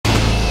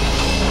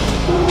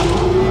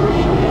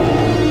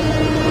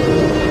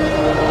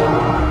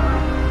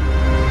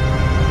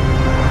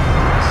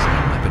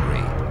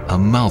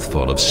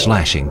mouthful of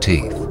slashing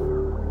teeth.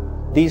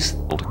 These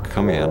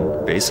come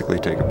in, basically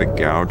take a big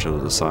gouge out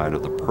of the side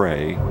of the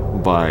prey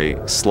by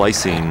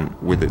slicing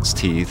with its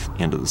teeth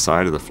into the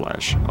side of the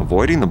flesh,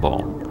 avoiding the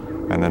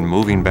bone, and then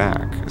moving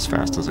back as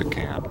fast as it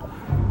can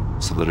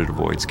so that it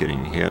avoids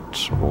getting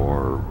hit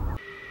or...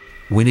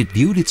 When it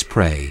viewed its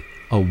prey,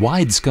 a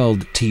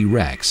wide-skulled T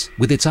Rex,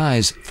 with its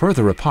eyes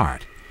further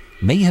apart,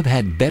 may have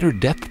had better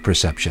depth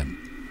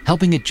perception,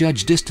 helping it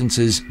judge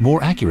distances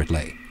more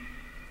accurately.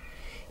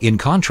 In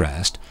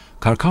contrast,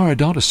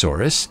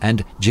 Carcharodontosaurus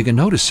and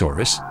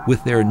Giganotosaurus,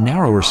 with their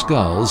narrower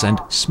skulls and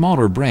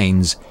smaller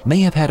brains,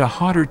 may have had a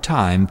harder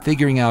time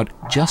figuring out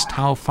just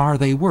how far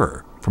they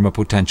were from a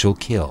potential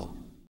kill.